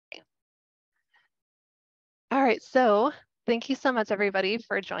right, so thank you so much, everybody,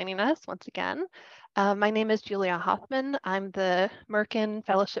 for joining us once again. My name is Julia Hoffman. I'm the Merkin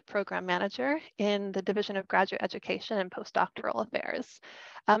Fellowship Program Manager in the Division of Graduate Education and Postdoctoral Affairs.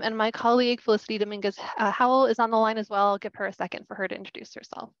 And my colleague, Felicity Dominguez Howell, is on the line as well. I'll give her a second for her to introduce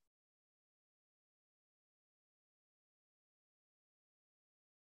herself.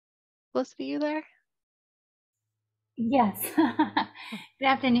 Felicity, you there? Yes. Good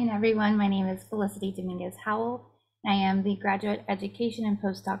afternoon, everyone. My name is Felicity Dominguez Howell. I am the Graduate Education and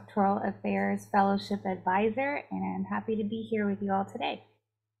Postdoctoral Affairs Fellowship Advisor, and I'm happy to be here with you all today.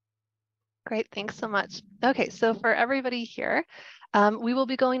 Great, thanks so much. Okay, so for everybody here, we will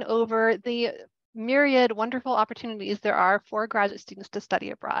be going over the myriad wonderful opportunities there are for graduate students to study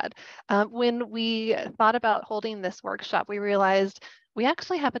abroad. When we thought about holding this workshop, we realized we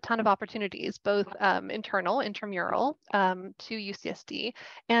actually have a ton of opportunities, both internal, intramural to UCSD,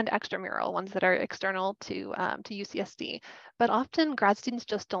 and extramural, ones that are external to UCSD. But often grad students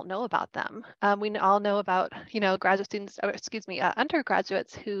just don't know about them. We all know about, graduate students,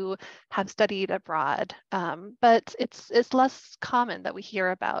 undergraduates who have studied abroad, but it's less common that we hear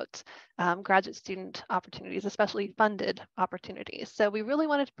about graduate student opportunities, especially funded opportunities. So we really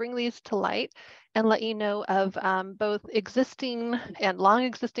wanted to bring these to light and let you know of both existing and long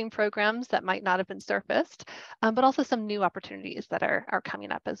existing programs that might not have been surfaced, but also some new opportunities that are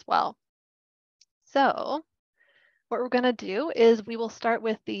coming up as well. So what we're going to do is we will start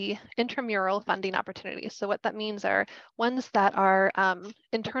with the intramural funding opportunities. So what that means are ones that are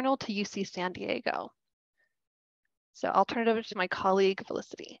internal to UC San Diego. So I'll turn it over to my colleague,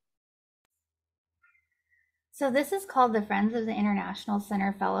 Felicity. So this is called the Friends of the International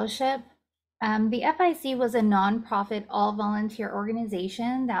Center Fellowship. The FIC was a nonprofit all-volunteer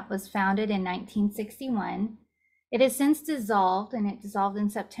organization that was founded in 1961. It has since dissolved, and it dissolved in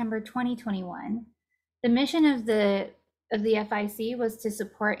September 2021. The mission of the FIC was to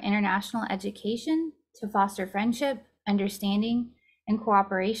support international education, to foster friendship, understanding, and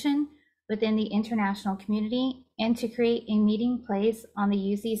cooperation within the international community, and to create a meeting place on the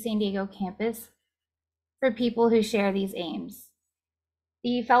UC San Diego campus for people who share these aims.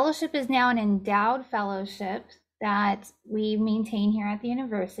 The fellowship is now an endowed fellowship that we maintain here at the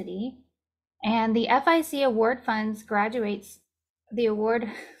university, and the FIC award funds graduate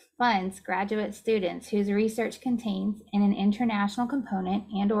students whose research contains an international component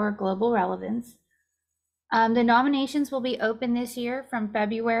and or global relevance. The nominations will be open this year from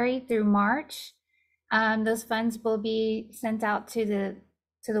February through March. Those funds will be sent out to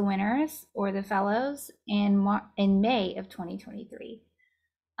the winners or the fellows in May of 2023.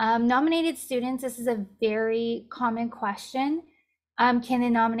 Nominated students, this is a very common question. Can the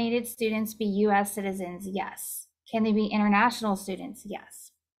nominated students be US citizens? Yes. Can they be international students?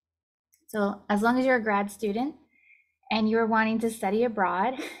 Yes. So as long as you're a grad student and you're wanting to study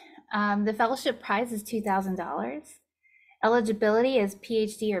abroad, the fellowship prize is $2,000. Eligibility is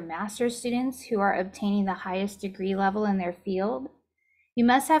PhD or master's students who are obtaining the highest degree level in their field. You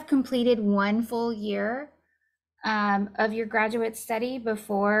must have completed 1 full year of your graduate study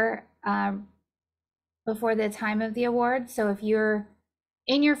before the time of the award. So if you're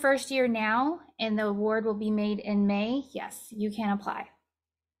in your first year now and the award will be made in May, yes, you can apply.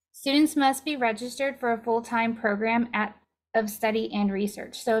 Students must be registered for a full-time program of study and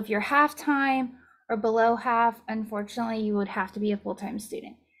research. So if you're half-time or below half, unfortunately, you would have to be a full-time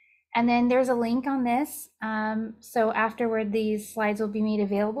student. And then there's a link on this. So afterward, these slides will be made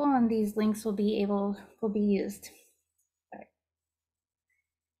available and these links will be used.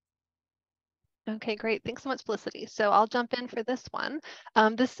 Okay, great. Thanks so much, Felicity. So I'll jump in for this one.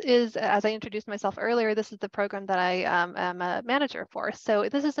 This is, as I introduced myself earlier, this is the program that I am a manager for. So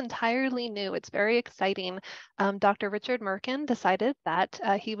this is entirely new. It's very exciting. Dr. Richard Merkin decided that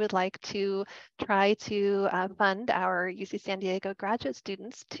he would like to try to fund our UC San Diego graduate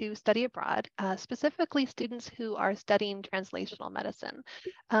students to study abroad, specifically students who are studying translational medicine.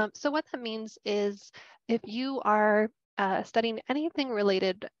 So what that means is if you are studying anything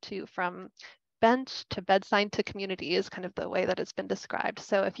related to from bench to bedside to community is kind of the way that it's been described.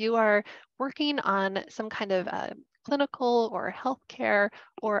 So if you are working on some kind of clinical or healthcare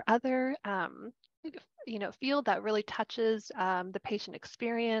or other field that really touches the patient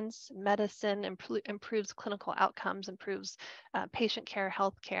experience, medicine, improves clinical outcomes, improves patient care,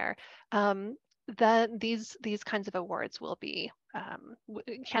 healthcare, then these kinds of awards will be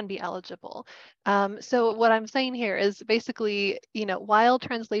can be eligible. So what I'm saying here is basically, while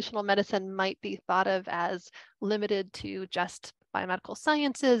translational medicine might be thought of as limited to just biomedical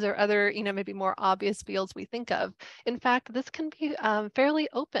sciences or other, maybe more obvious fields we think of. In fact, this can be fairly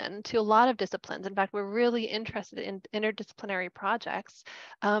open to a lot of disciplines. In fact, we're really interested in interdisciplinary projects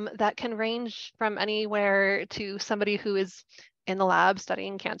that can range from anywhere to somebody who is in the lab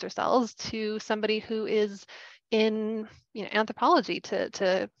studying cancer cells to somebody who is in anthropology,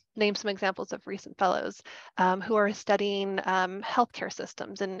 to name some examples of recent fellows who are studying healthcare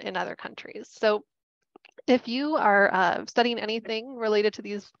systems in other countries. So if you are studying anything related to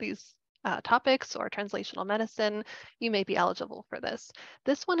these topics or translational medicine, you may be eligible for this.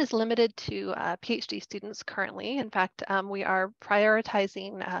 This one is limited to PhD students currently. In fact, we are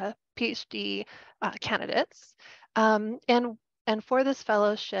prioritizing PhD candidates. And for this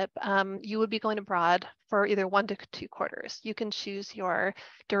fellowship, you would be going abroad for either 1 to 2 quarters. You can choose your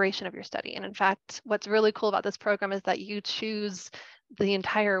duration of your study. And in fact, what's really cool about this program is that you choose the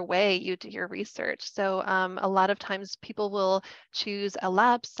entire way you do your research. So a lot of times people will choose a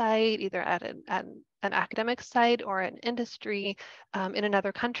lab site, either at an academic site or an industry in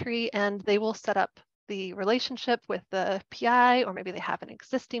another country, and they will set up the relationship with the PI, or maybe they have an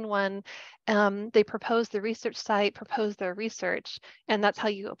existing one. They propose the research site, propose their research, and that's how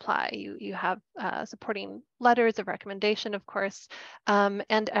you apply. You have supporting letters of recommendation, of course,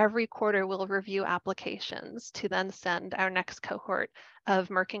 and every quarter we'll review applications to then send our next cohort of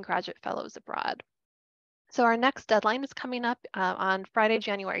Merkin graduate fellows abroad. So our next deadline is coming up on Friday,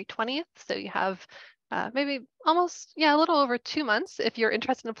 January 20th. So you have maybe almost, a little over 2 months if you're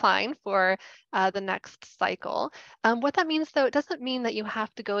interested in applying for the next cycle. What that means, though, it doesn't mean that you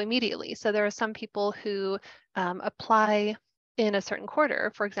have to go immediately. So there are some people who apply in a certain quarter.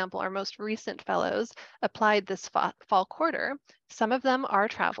 For example, our most recent fellows applied this fall quarter. Some of them are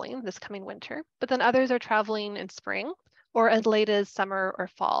traveling this coming winter, but then others are traveling in spring or as late as summer or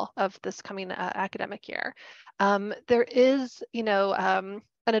fall of this coming academic year. There is,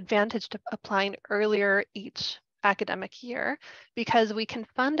 an advantage to applying earlier each academic year because we can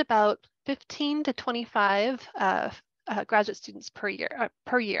fund about 15 to 25 graduate students per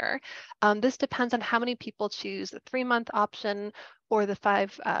year. This depends on how many people choose the 3-month option or the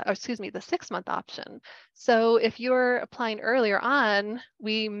 6-month option. So if you're applying earlier on,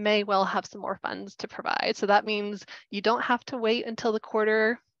 we may well have some more funds to provide. So that means you don't have to wait until the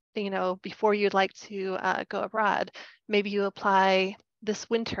quarter, before you'd like to go abroad. Maybe you apply this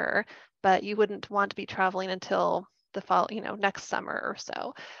winter, but you wouldn't want to be traveling until the fall, next summer or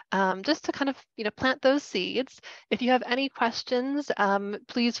so, just to kind of, plant those seeds. If you have any questions,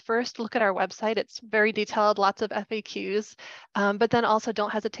 please first look at our website. It's very detailed, lots of FAQs, but then also don't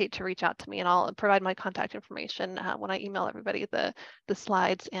hesitate to reach out to me and I'll provide my contact information when I email everybody the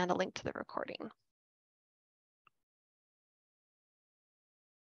slides and a link to the recording.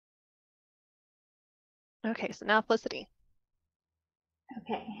 Okay, so now Felicity.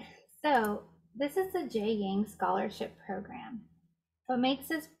 Okay, so this is the Jay Yang Scholarship Program. What makes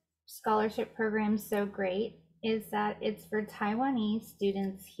this scholarship program so great is that it's for Taiwanese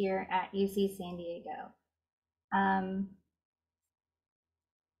students here at UC San Diego.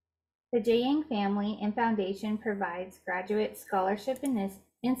 The Jay Yang family and foundation provides graduate scholarship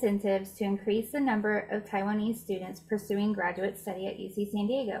incentives to increase the number of Taiwanese students pursuing graduate study at UC San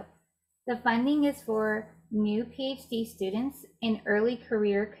Diego. The funding is for new PhD students and early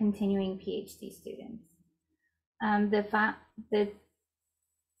career continuing PhD students. This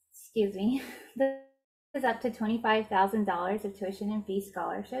is up to $25,000 of tuition and fee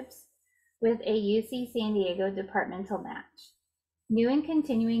scholarships with a UC San Diego departmental match. New and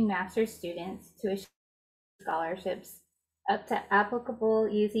continuing master's students tuition scholarships up to applicable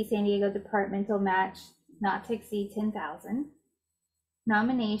UC San Diego departmental match not to exceed $10,000.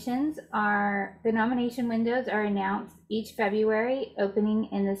 The nomination windows are announced each February, opening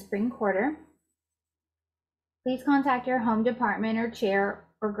in the spring quarter. Please contact your home department or chair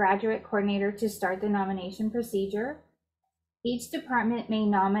or graduate coordinator to start the nomination procedure. Each department may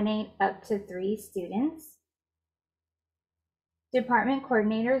nominate up to 3 students. Department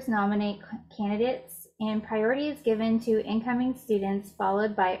coordinators nominate candidates, and priority is given to incoming students,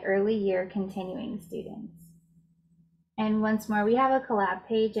 followed by early year continuing students. And once more, we have a collab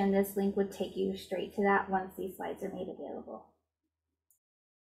page, and this link would take you straight to that once these slides are made available.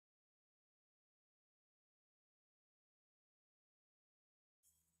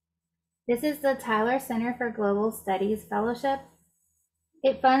 This is the Tyler Center for Global Studies Fellowship.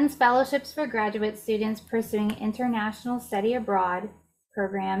 It funds fellowships for graduate students pursuing international study abroad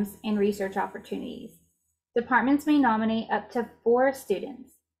programs and research opportunities. Departments may nominate up to 4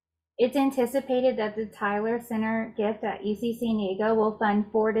 students. It's anticipated that the Tyler Center gift at UC San Diego will fund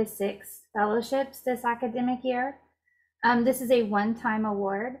 4 to 6 fellowships this academic year. This is a one-time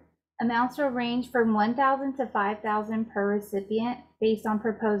award. Amounts will range from $1,000 to $5,000 per recipient based on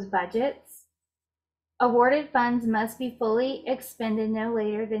proposed budgets. Awarded funds must be fully expended no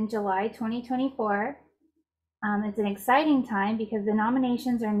later than July 2024. It's an exciting time because the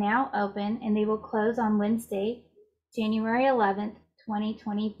nominations are now open and they will close on Wednesday, January 11th,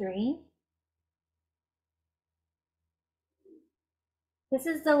 2023. This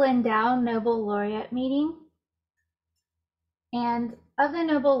is the Lindau Nobel Laureate meeting. And of the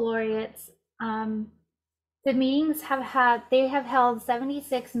Nobel laureates, the meetings they have held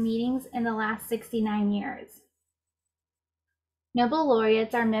 76 meetings in the last 69 years. Nobel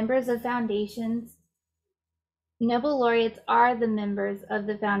laureates are members of foundations. Nobel laureates are the members of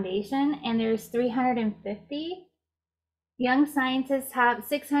the foundation, and there's 350.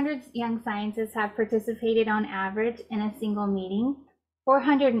 600 young scientists have participated on average in a single meeting.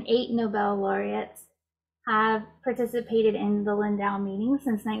 408 Nobel laureates have participated in the Lindau meeting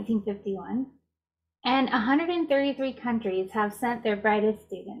since 1951. And 133 countries have sent their brightest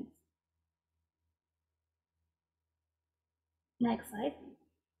students. Next slide.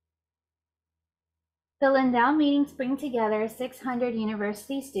 The Lindau meetings bring together 600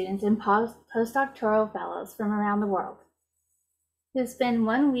 university students and postdoctoral fellows from around the world who spend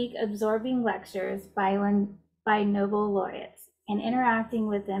 1 week absorbing lectures by Nobel laureates and interacting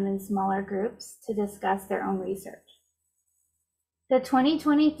with them in smaller groups to discuss their own research. The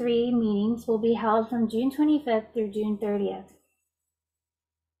 2023 meetings will be held from June 25th through June 30th.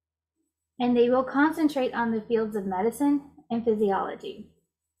 And they will concentrate on the fields of medicine and physiology.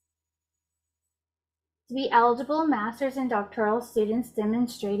 To be eligible, master's and doctoral students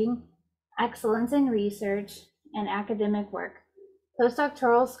demonstrating excellence in research and academic work.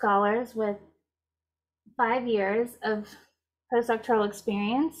 Postdoctoral scholars with 5 years of postdoctoral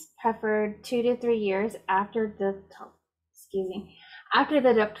experience, preferred 2 to 3 years after the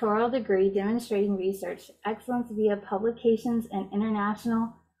doctoral degree, demonstrating research excellence via publications and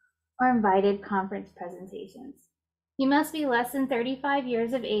international or invited conference presentations. You must be less than 35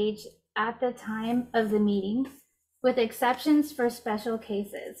 years of age at the time of the meeting, with exceptions for special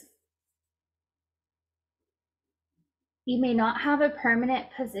cases. You may not have a permanent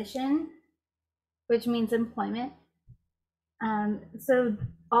position, which means employment. So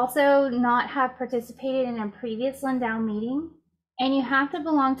also not have participated in a previous Lindau meeting, and you have to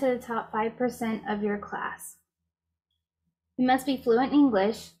belong to the top 5% of your class. You must be fluent in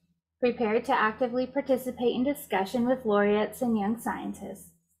English, prepared to actively participate in discussion with laureates and young scientists,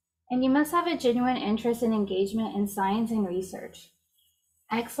 and you must have a genuine interest and engagement in science and research,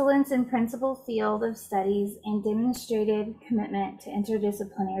 excellence in principal field of studies, and demonstrated commitment to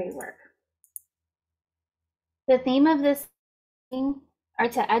interdisciplinary work. The theme of this meeting are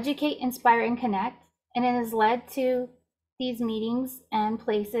to educate, inspire, and connect, and it has led to these meetings and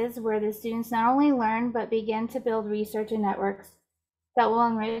places where the students not only learn, but begin to build research and networks that will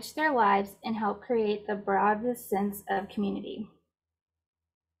enrich their lives and help create the broadest sense of community.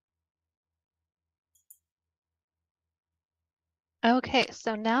 Okay,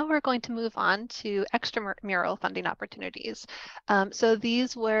 so now we're going to move on to extramural funding opportunities. So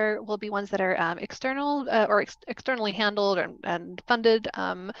these will be ones that are external or externally handled and funded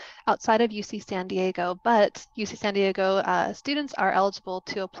outside of UC San Diego, but UC San Diego students are eligible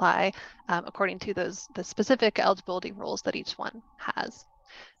to apply according to the specific eligibility rules that each one has.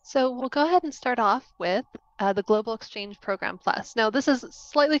 So we'll go ahead and start off with the Global Exchange Program Plus. Now, this is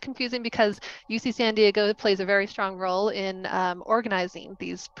slightly confusing because UC San Diego plays a very strong role in organizing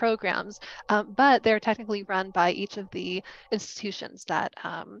these programs, but they're technically run by each of the institutions that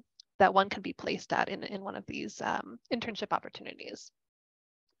that one can be placed at in one of these internship opportunities.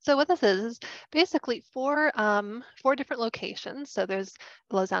 So what this is basically four different locations. So there's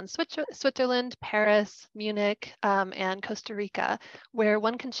Lausanne, Switzerland, Paris, Munich, and Costa Rica, where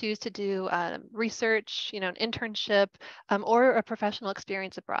one can choose to do research, an internship, or a professional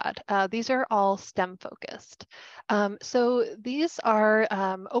experience abroad. These are all STEM focused. So these are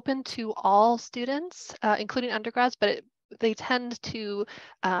open to all students, including undergrads, but they tend to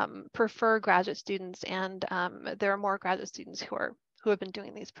prefer graduate students, and there are more graduate students who have been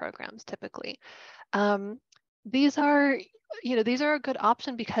doing these programs typically. These are a good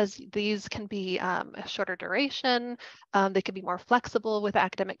option because these can be a shorter duration. They can be more flexible with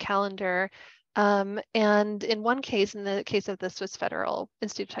academic calendar. And in one case, in the case of the Swiss Federal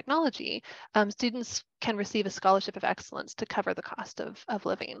Institute of Technology, students can receive a scholarship of excellence to cover the cost of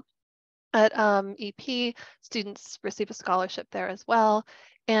living. At EP, students receive a scholarship there as well.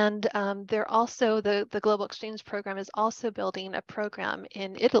 And they're also, the Global Exchange Program is also building a program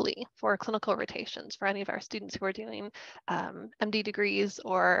in Italy for clinical rotations for any of our students who are doing MD degrees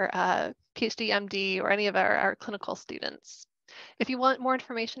or PhD MD or any of our clinical students. If you want more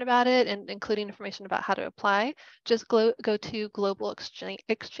information about it, and including information about how to apply, just go to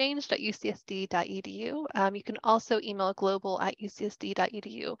globalexchange.ucsd.edu. You can also email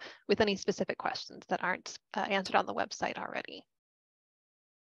global@ucsd.edu with any specific questions that aren't answered on the website already.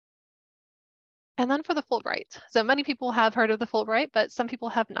 And then for the Fulbright. So many people have heard of the Fulbright, but some people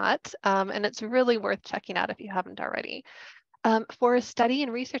have not. And it's really worth checking out if you haven't already. For study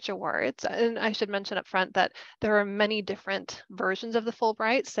and research awards, and I should mention up front that there are many different versions of the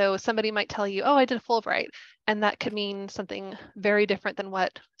Fulbright. So somebody might tell you, oh, I did a Fulbright, and that could mean something very different than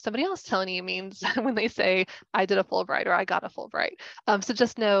what somebody else telling you means when they say, I did a Fulbright or I got a Fulbright. So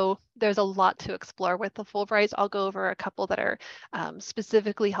just know there's a lot to explore with the Fulbrights. I'll go over a couple that are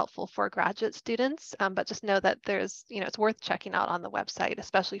specifically helpful for graduate students, but just know that there's, it's worth checking out on the website,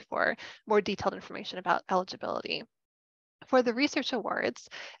 especially for more detailed information about eligibility. For the research awards,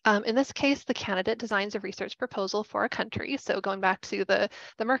 in this case, the candidate designs a research proposal for a country. So going back to the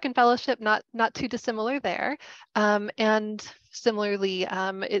Merkin Fellowship, not too dissimilar there. And similarly,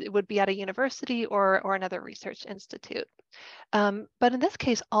 it would be at a university or another research institute. But in this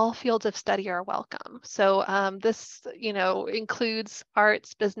case, all fields of study are welcome. So this, includes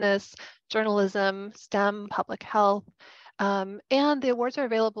arts, business, journalism, STEM, public health, and the awards are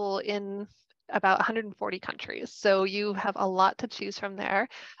available in about 140 countries. So you have a lot to choose from there.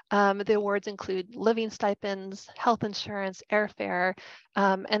 The awards include living stipends, health insurance, airfare,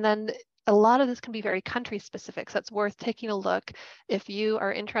 and then a lot of this can be very country specific. So it's worth taking a look if you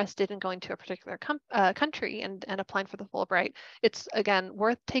are interested in going to a particular country and applying for the Fulbright. It's, again,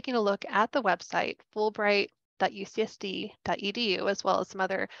 worth taking a look at the website, fulbright.ucsd.edu, as well as some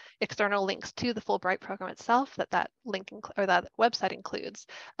other external links to the Fulbright program itself that link or that website includes,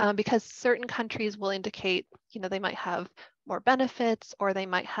 because certain countries will indicate, they might have more benefits or they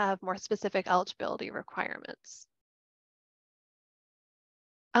might have more specific eligibility requirements.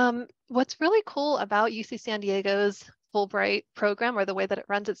 What's really cool about UC San Diego's Fulbright program, or the way that it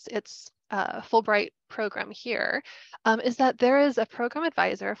runs its Fulbright program here, is that there is a program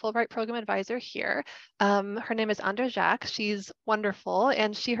advisor, a Fulbright program advisor here. Her name is Andra Jacques. She's wonderful,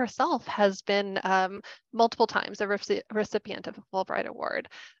 and she herself has been multiple times a recipient of a Fulbright Award.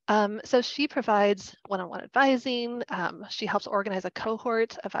 So she provides one-on-one advising. She helps organize a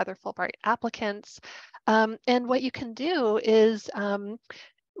cohort of other Fulbright applicants. And what you can do is,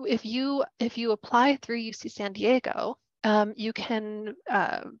 if you apply through UC San Diego, you can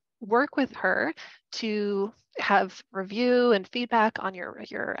work with her to have review and feedback on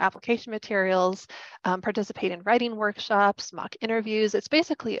your application materials, participate in writing workshops, mock interviews. It's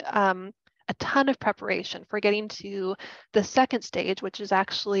basically a ton of preparation for getting to the second stage, which is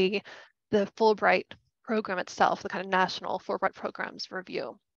actually the Fulbright program itself, the kind of national Fulbright programs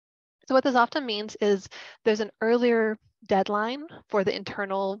review. So what this often means is there's an earlier deadline for the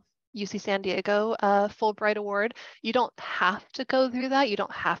internal UC San Diego Fulbright Award. You don't have to go through that. You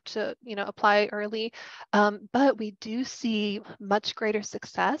don't have to, apply early, but we do see much greater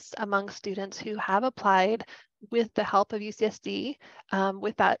success among students who have applied with the help of UCSD,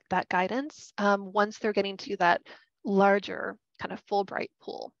 with that guidance, once they're getting to that larger kind of Fulbright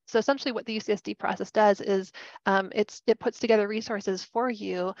pool. So essentially what the UCSD process does is it puts together resources for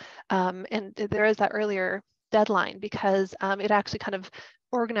you, and there is that earlier deadline because it actually kind of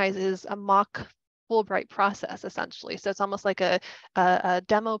organizes a mock Fulbright process essentially. So it's almost like a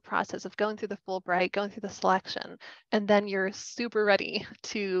demo process of going through the Fulbright, going through the selection, and then you're super ready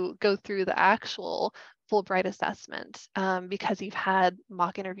to go through the actual Fulbright assessment, because you've had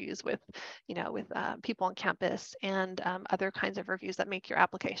mock interviews with, people on campus and other kinds of reviews that make your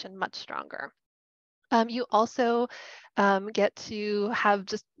application much stronger. You also get to have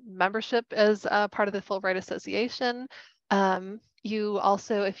just membership as part of the Fulbright Association. You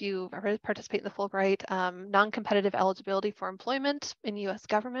also, if you participate in the Fulbright, non-competitive eligibility for employment in U.S.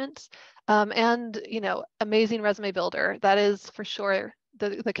 government, and amazing resume builder. That is for sure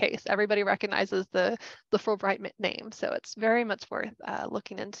the case. Everybody recognizes the Fulbright name, so it's very much worth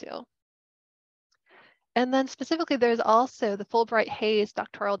looking into. And then specifically, there's also the Fulbright Hays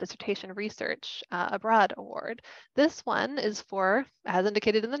Doctoral Dissertation Research Abroad Award. This one is for, as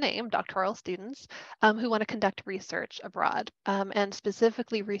indicated in the name, doctoral students who want to conduct research abroad, and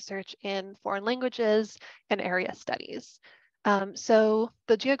specifically research in foreign languages and area studies. So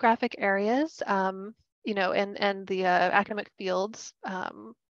the geographic areas, and the academic fields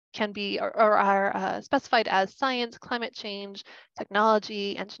can be or are specified as science, climate change,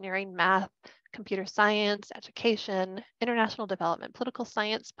 technology, engineering, math, computer science, education, international development, political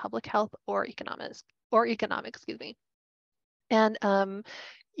science, public health, or economics, excuse me. And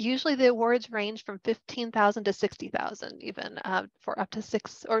usually the awards range from 15,000 to 60,000 even for up to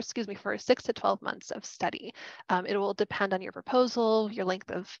for 6 to 12 months of study. It will depend on your proposal, your length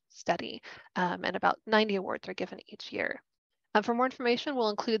of study, and about 90 awards are given each year. For more information, we'll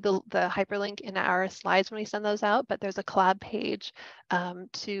include the hyperlink in our slides when we send those out, but there's a collab page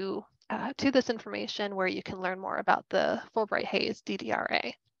to this information where you can learn more about the Fulbright Hays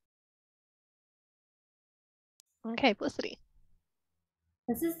DDRA. Okay, Felicity.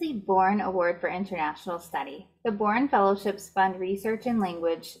 This is the Bourne Award for International Study. The Bourne Fellowships fund research and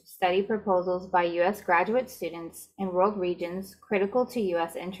language study proposals by U.S. graduate students in world regions critical to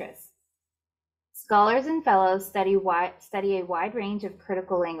U.S. interests. Scholars and fellows study a wide range of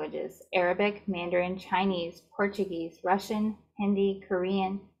critical languages: Arabic, Mandarin, Chinese, Portuguese, Russian, Hindi,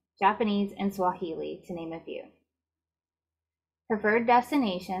 Korean, Japanese, and Swahili, to name a few. Preferred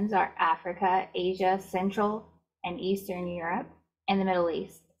destinations are Africa, Asia, Central and Eastern Europe, and the Middle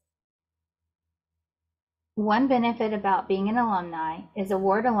East. One benefit about being an alumni is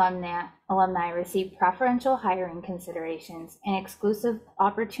award alumni receive preferential hiring considerations and exclusive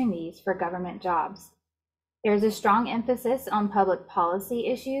opportunities for government jobs. There is a strong emphasis on public policy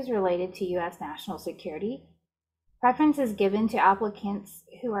issues related to U.S. national security. Preference is given to applicants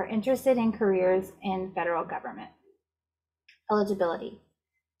who are interested in careers in federal government. Eligibility.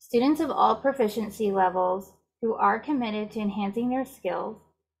 Students of all proficiency levels who are committed to enhancing their skills.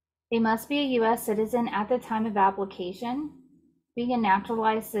 They must be a U.S. citizen at the time of application. Being a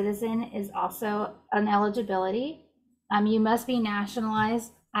naturalized citizen is also an eligibility. You must be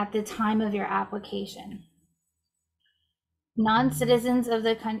nationalized at the time of your application. Non-citizens of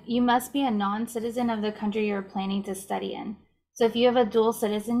the you must be a non-citizen of the country you're planning to study in. So if you have a dual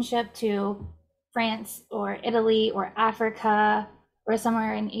citizenship to France or Italy or Africa or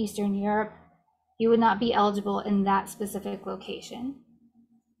somewhere in Eastern Europe, you would not be eligible in that specific location.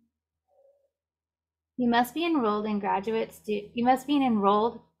 You must be enrolled in you must be an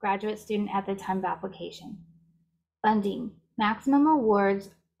enrolled graduate student at the time of application. Funding. Maximum awards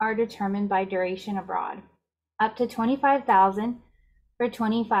are determined by duration abroad. Up to 25,000 for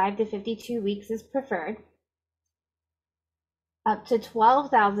 25 to 52 weeks is preferred. Up to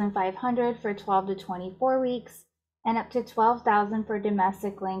 12,500 for 12 to 24 weeks, and up to 12,000 for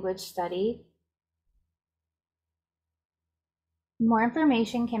domestic language study. More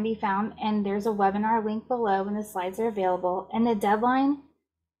information can be found, and there's a webinar link below when the slides are available, and the deadline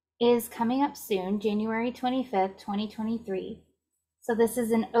is coming up soon, January 25th, 2023. So this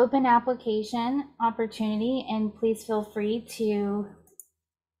is an open application opportunity, and please feel free to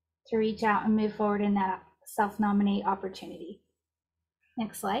reach out and move forward in that self-nominate opportunity.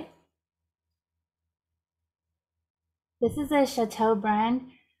 Next slide. This is a Chateaubriand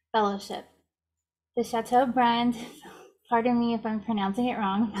Fellowship. The Chateaubriand, pardon me if I'm pronouncing it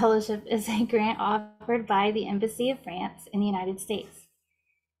wrong, Fellowship is a grant offered by the Embassy of France in the United States.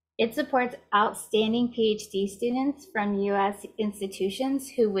 It supports outstanding PhD students from U.S. institutions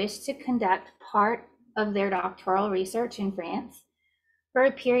who wish to conduct part of their doctoral research in France for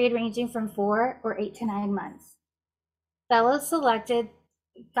a period ranging from 4 or 8 to 9 months. Fellows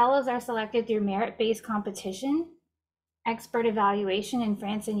are selected through merit-based competition, expert evaluation in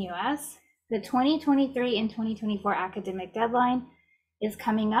France and US. The 2023 and 2024 academic deadline is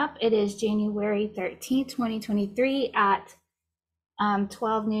coming up. It is January 13th, 2023 at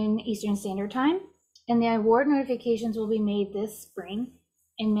 12 noon Eastern Standard Time. And the award notifications will be made this spring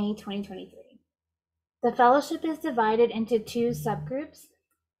in May 2023. The fellowship is divided into 2 subgroups.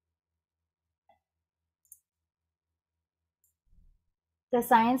 The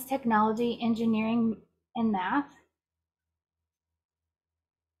science, technology, engineering, and math.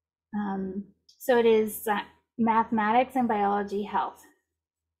 So it is mathematics and biology health.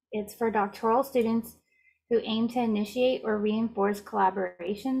 It's for doctoral students who aim to initiate or reinforce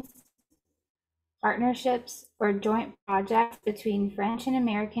collaborations, partnerships, or joint projects between French and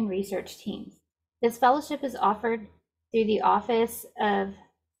American research teams. This fellowship is offered through the Office of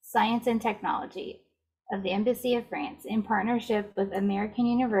Science and Technology of the Embassy of France in partnership with American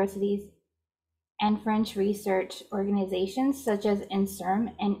universities and French research organizations such as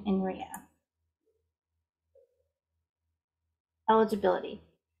INSERM and INRIA. Eligibility.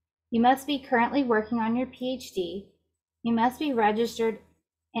 You must be currently working on your PhD. You must be registered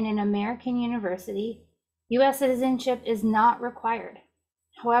in an American university. U.S. citizenship is not required.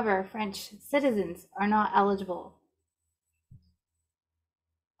 However, French citizens are not eligible.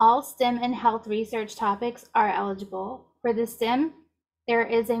 All STEM and health research topics are eligible. For the STEM, there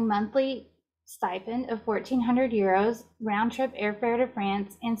is a monthly stipend of 1,400 euros, round trip airfare to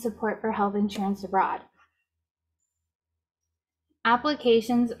France, and support for health insurance abroad.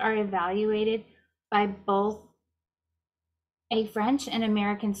 Applications are evaluated by both a French and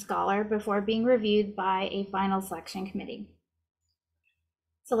American scholar before being reviewed by a final selection committee.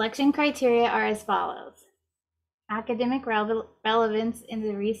 Selection criteria are as follows: academic relevance in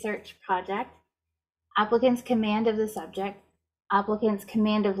the research project, applicant's command of the subject, applicant's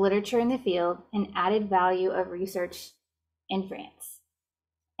command of literature in the field, and added value of research in France.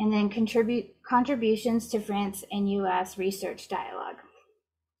 And then contributions to France and US research dialogue.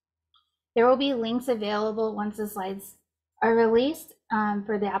 There will be links available once the slides are released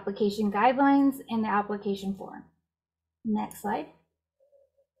for the application guidelines and the application form. Next slide.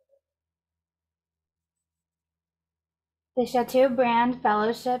 The Chateaubriand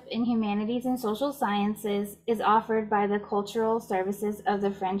Fellowship in Humanities and Social Sciences is offered by the Cultural Services of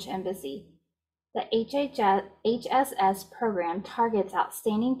the French Embassy. The HSS program targets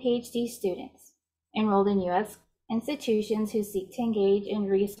outstanding PhD students enrolled in U.S. institutions who seek to engage in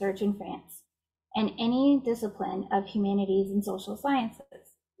research in France and any discipline of humanities and social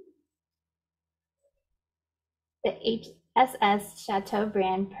sciences. The HSS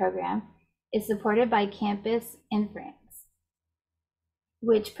Chateaubriand program is supported by Campus in France,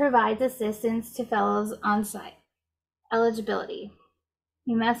 which provides assistance to fellows on site. Eligibility: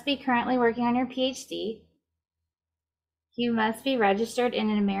 you must be currently working on your PhD. You must be registered in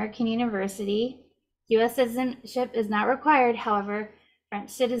an American university. U.S. citizenship is not required. However, French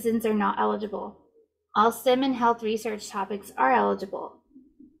citizens are not eligible. All STEM and health research topics are eligible.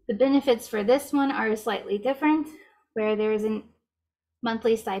 The benefits for this one are slightly different, where there is a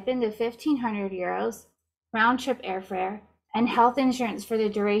monthly stipend of 1,500 euros, round trip airfare, and health insurance for the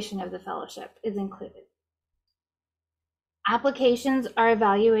duration of the fellowship is included. Applications are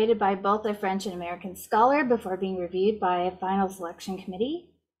evaluated by both a French and American scholar before being reviewed by a final selection committee.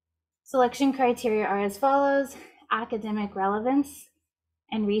 Selection criteria are as follows: academic relevance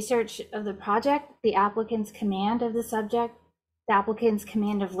and research of the project, the applicant's command of the subject, the applicant's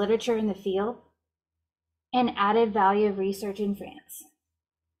command of literature in the field, and added value of research in France.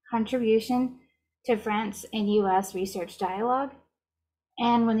 Contribution to France and US research dialogue.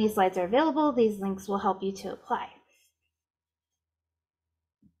 And when these slides are available, these links will help you to apply.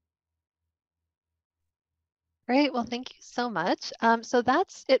 Great, well, thank you so much. So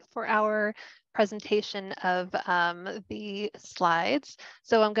that's it for our presentation of the slides.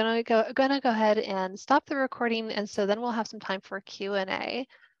 So I'm gonna go ahead and stop the recording, and so then we'll have some time for Q&A.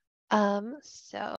 So